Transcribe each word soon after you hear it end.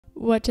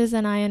What does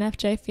an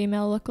INFJ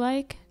female look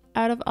like?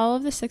 Out of all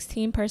of the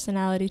 16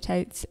 personality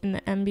types in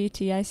the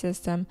MBTI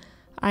system,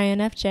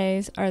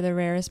 INFJs are the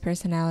rarest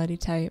personality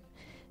type.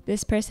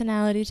 This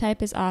personality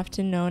type is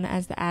often known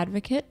as the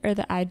advocate or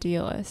the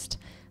idealist.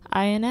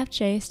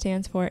 INFJ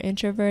stands for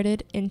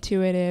introverted,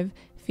 intuitive,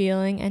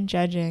 feeling, and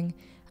judging.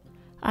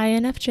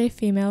 INFJ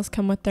females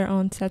come with their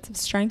own sets of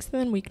strengths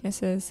and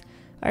weaknesses.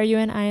 Are you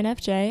an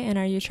INFJ and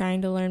are you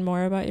trying to learn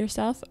more about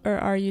yourself, or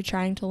are you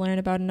trying to learn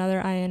about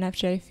another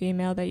INFJ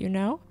female that you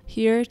know?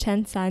 Here are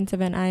 10 signs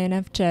of an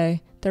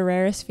INFJ, the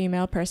rarest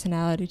female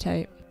personality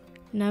type.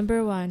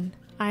 Number 1.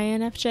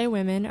 INFJ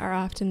women are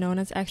often known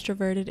as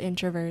extroverted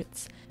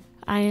introverts.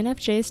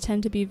 INFJs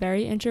tend to be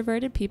very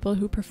introverted people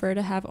who prefer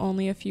to have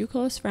only a few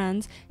close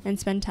friends and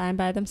spend time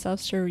by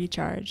themselves to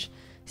recharge.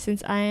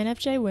 Since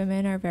INFJ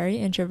women are very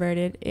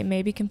introverted, it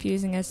may be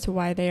confusing as to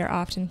why they are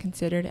often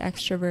considered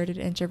extroverted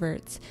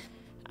introverts.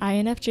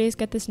 INFJs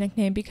get this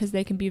nickname because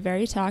they can be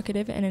very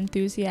talkative and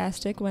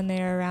enthusiastic when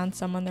they are around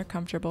someone they're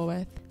comfortable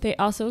with. They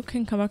also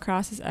can come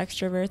across as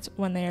extroverts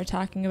when they are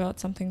talking about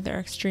something they're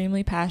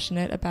extremely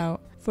passionate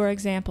about. For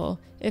example,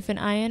 if an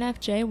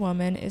INFJ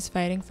woman is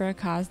fighting for a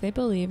cause they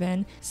believe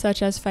in,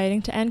 such as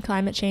fighting to end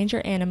climate change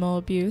or animal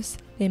abuse,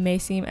 they may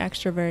seem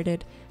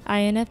extroverted.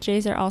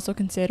 INFJs are also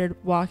considered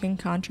walking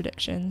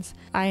contradictions.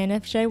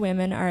 INFJ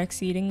women are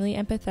exceedingly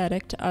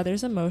empathetic to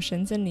others'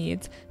 emotions and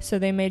needs, so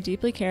they may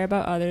deeply care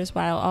about others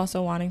while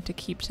also wanting to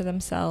keep to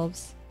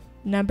themselves.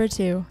 Number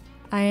 2.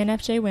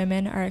 INFJ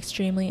women are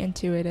extremely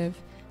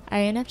intuitive.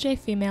 INFJ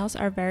females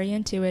are very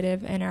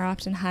intuitive and are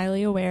often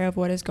highly aware of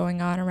what is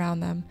going on around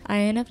them.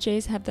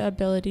 INFJs have the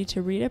ability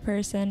to read a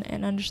person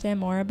and understand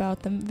more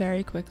about them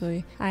very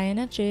quickly.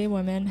 INFJ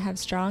women have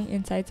strong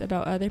insights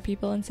about other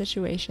people and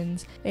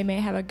situations. They may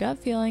have a gut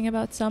feeling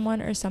about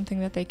someone or something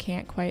that they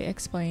can't quite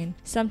explain.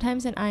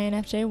 Sometimes an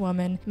INFJ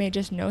woman may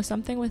just know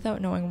something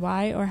without knowing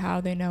why or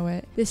how they know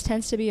it. This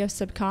tends to be a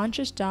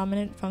subconscious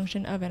dominant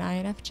function of an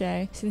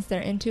INFJ since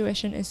their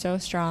intuition is so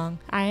strong.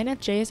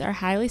 INFJs are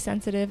highly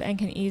sensitive and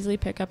can easily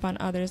pick up on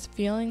others'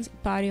 feelings,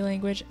 body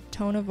language,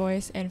 tone of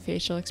voice, and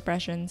facial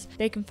expressions.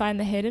 They can find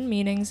the hidden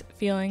meanings,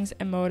 feelings,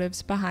 and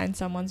motives behind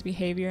someone's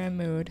behavior and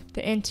mood.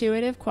 The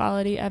intuitive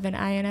quality of an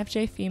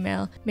INFJ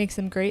female makes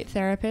them great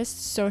therapists,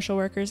 social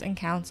workers, and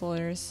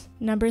counselors.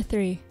 Number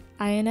 3.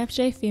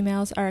 INFJ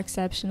females are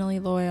exceptionally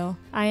loyal.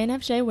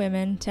 INFJ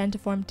women tend to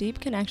form deep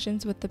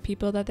connections with the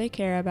people that they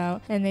care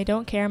about, and they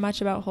don't care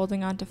much about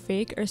holding on to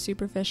fake or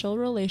superficial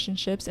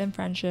relationships and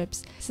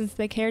friendships. Since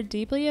they care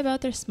deeply about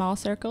their small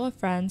circle of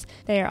friends,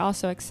 they are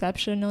also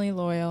exceptionally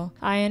loyal.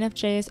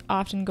 INFJs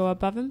often go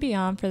above and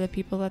beyond for the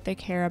people that they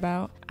care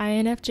about.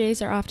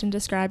 INFJs are often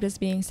described as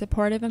being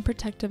supportive and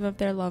protective of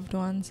their loved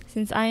ones.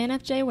 Since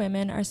INFJ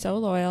women are so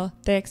loyal,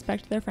 they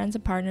expect their friends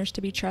and partners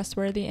to be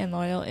trustworthy and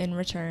loyal in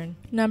return.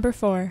 Number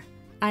 4.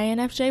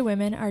 INFJ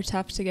women are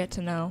tough to get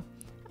to know.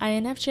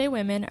 INFJ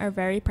women are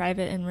very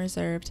private and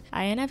reserved.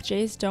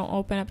 INFJs don't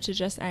open up to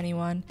just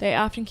anyone. They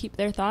often keep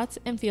their thoughts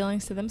and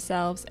feelings to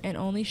themselves and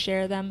only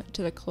share them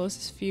to the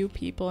closest few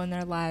people in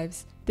their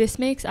lives. This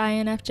makes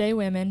INFJ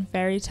women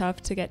very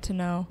tough to get to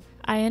know.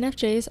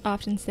 INFJs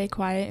often stay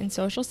quiet in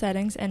social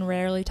settings and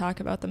rarely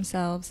talk about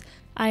themselves.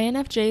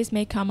 INFJs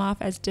may come off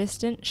as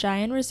distant, shy,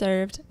 and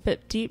reserved,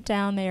 but deep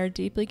down they are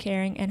deeply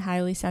caring and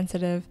highly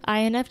sensitive.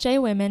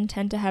 INFJ women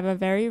tend to have a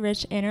very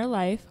rich inner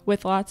life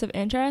with lots of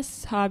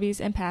interests, hobbies,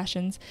 and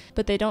passions,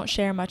 but they don't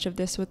share much of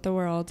this with the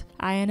world.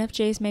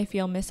 INFJs may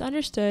feel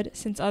misunderstood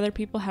since other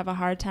people have a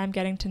hard time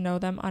getting to know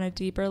them on a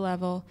deeper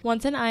level.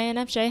 Once an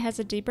INFJ has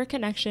a deeper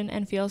connection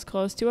and feels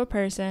close to a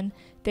person,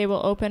 they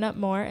will open up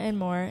more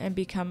and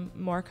become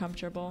more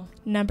comfortable.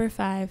 Number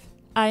 5.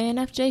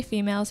 INFJ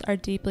females are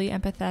deeply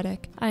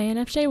empathetic.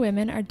 INFJ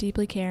women are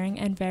deeply caring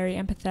and very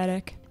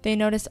empathetic. They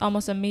notice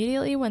almost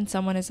immediately when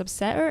someone is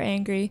upset or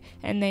angry,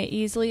 and they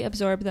easily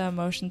absorb the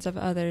emotions of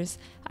others.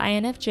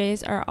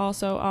 INFJs are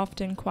also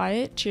often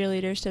quiet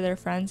cheerleaders to their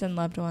friends and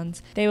loved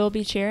ones. They will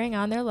be cheering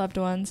on their loved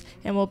ones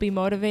and will be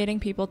motivating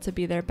people to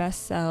be their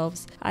best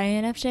selves.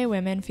 INFJ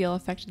women feel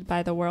affected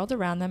by the world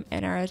around them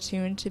and are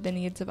attuned to the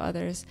needs of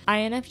others.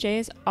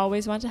 INFJs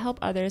always want to help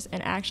others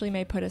and actually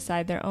may put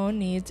aside their own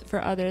needs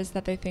for others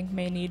that they think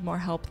may need more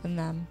help than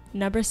them.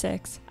 Number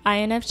 6.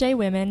 INFJ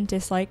women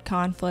dislike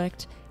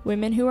conflict.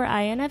 Women who are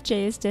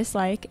INFJs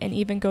dislike and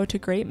even go to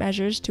great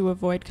measures to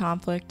avoid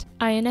conflict.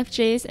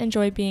 INFJs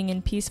enjoy being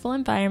in peaceful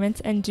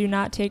environments and do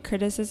not take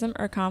criticism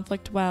or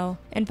conflict well.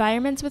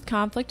 Environments with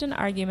conflict and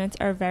arguments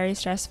are very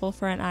stressful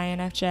for an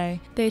INFJ.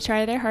 They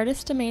try their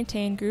hardest to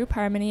maintain group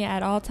harmony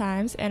at all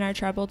times and are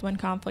troubled when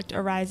conflict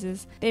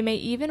arises. They may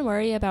even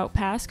worry about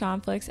past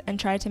conflicts and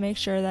try to make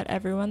sure that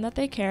everyone that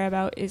they care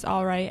about is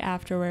alright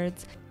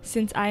afterwards.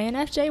 Since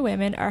INFJ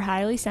women are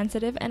highly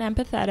sensitive and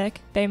empathetic,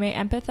 they may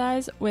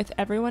empathize with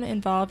everyone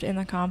involved in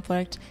the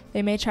conflict.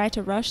 They may try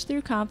to rush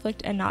through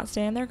conflict and not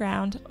stand their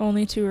ground,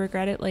 only to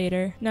regret it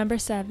later. Number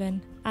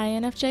 7.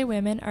 INFJ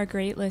women are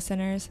great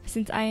listeners.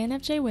 Since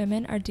INFJ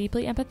women are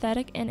deeply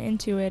empathetic and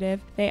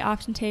intuitive, they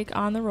often take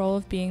on the role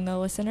of being the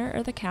listener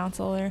or the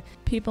counselor.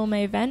 People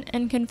may vent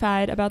and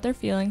confide about their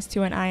feelings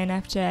to an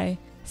INFJ.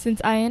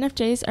 Since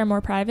INFJs are more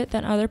private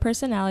than other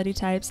personality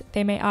types,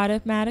 they may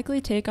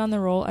automatically take on the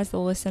role as the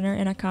listener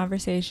in a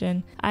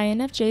conversation.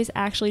 INFJs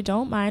actually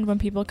don't mind when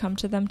people come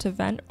to them to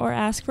vent or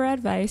ask for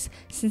advice,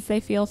 since they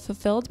feel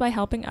fulfilled by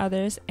helping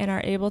others and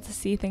are able to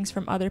see things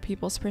from other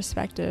people's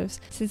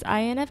perspectives. Since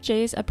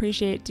INFJs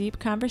appreciate deep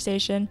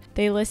conversation,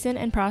 they listen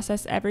and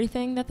process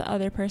everything that the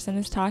other person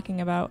is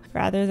talking about,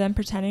 rather than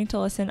pretending to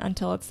listen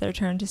until it's their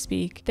turn to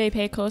speak. They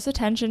pay close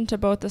attention to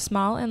both the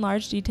small and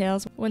large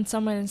details when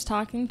someone is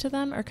talking to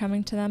them or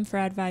coming to them for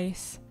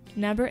advice.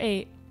 Number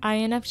 8.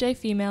 INFJ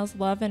females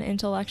love an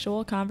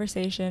intellectual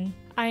conversation.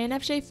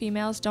 INFJ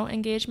females don't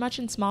engage much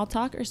in small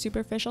talk or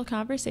superficial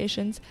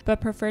conversations,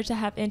 but prefer to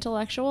have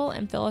intellectual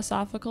and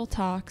philosophical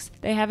talks.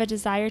 They have a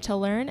desire to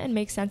learn and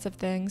make sense of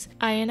things.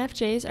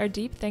 INFJs are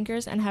deep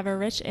thinkers and have a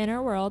rich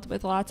inner world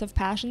with lots of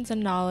passions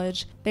and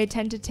knowledge. They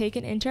tend to take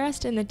an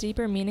interest in the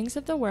deeper meanings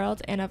of the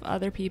world and of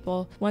other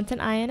people. Once an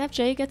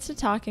INFJ gets to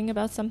talking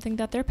about something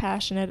that they're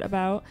passionate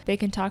about, they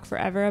can talk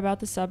forever about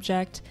the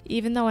subject.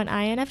 Even though an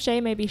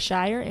INFJ may be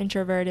shy or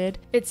introverted,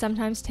 it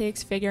sometimes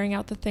takes figuring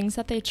out the things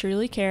that they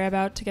truly care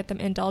about to get them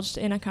indulged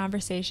in a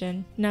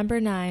conversation. Number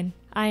 9.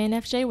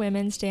 INFJ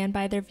women stand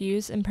by their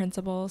views and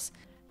principles.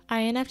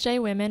 INFJ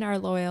women are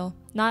loyal,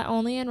 not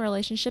only in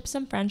relationships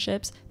and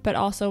friendships, but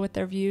also with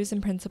their views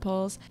and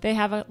principles. They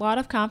have a lot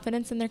of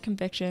confidence in their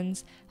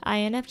convictions.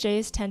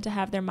 INFJs tend to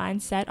have their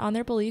mind set on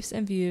their beliefs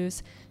and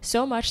views,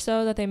 so much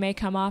so that they may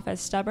come off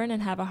as stubborn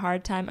and have a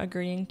hard time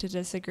agreeing to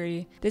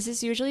disagree. This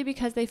is usually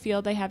because they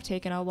feel they have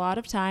taken a lot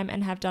of time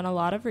and have done a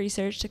lot of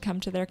research to come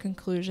to their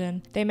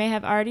conclusion. They may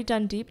have already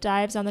done deep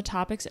dives on the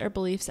topics or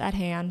beliefs at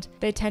hand.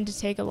 They tend to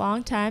take a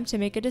long time to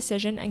make a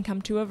decision and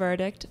come to a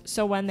verdict,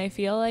 so when they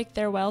feel like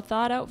their well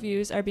thought out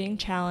views are being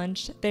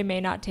challenged, they may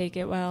not take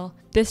it well.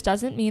 This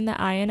doesn't mean that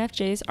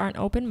INFJs aren't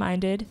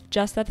open-minded,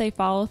 just that they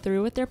follow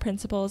through with their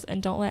principles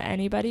and don't let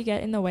anybody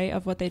get in the way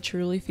of what they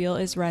truly feel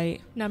is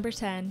right. Number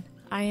 10.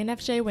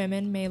 INFJ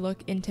women may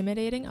look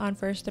intimidating on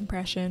first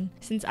impression.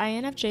 Since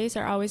INFJs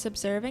are always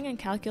observing and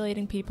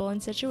calculating people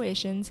and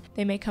situations,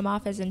 they may come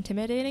off as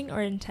intimidating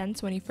or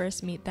intense when you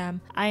first meet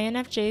them.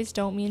 INFJs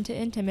don't mean to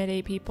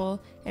intimidate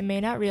people and may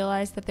not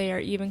realize that they are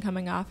even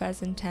coming off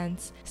as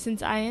intense.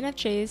 Since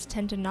INFJs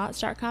tend to not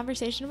start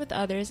conversation with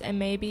others and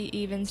may be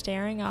even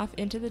staring off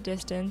into the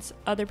distance,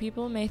 other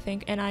people may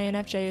think an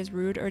INFJ is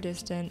rude or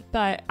distant.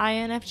 But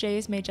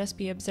INFJs may just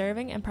be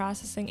observing and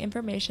processing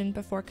information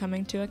before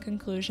coming to a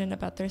conclusion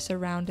about their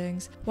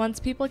surroundings.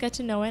 Once people get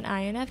to know an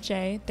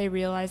INFJ, they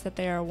realize that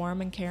they are warm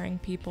and caring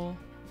people.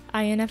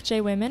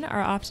 INFJ women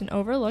are often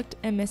overlooked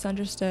and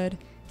misunderstood.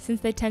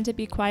 Since they tend to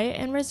be quiet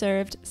and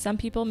reserved, some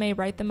people may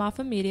write them off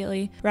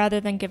immediately, rather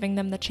than giving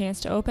them the chance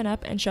to open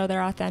up and show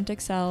their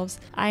authentic selves.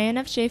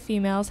 INFJ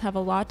females have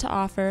a lot to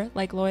offer,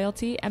 like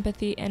loyalty,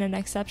 empathy, and an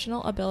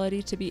exceptional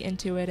ability to be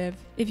intuitive.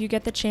 If you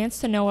get the chance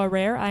to know a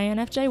rare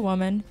INFJ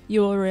woman,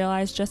 you will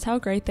realize just how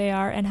great they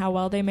are and how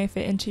well they may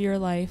fit into your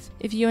life.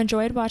 If you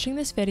enjoyed watching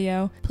this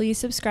video, please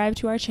subscribe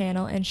to our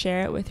channel and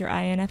share it with your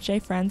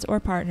INFJ friends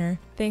or partner.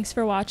 Thanks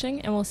for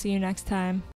watching, and we'll see you next time.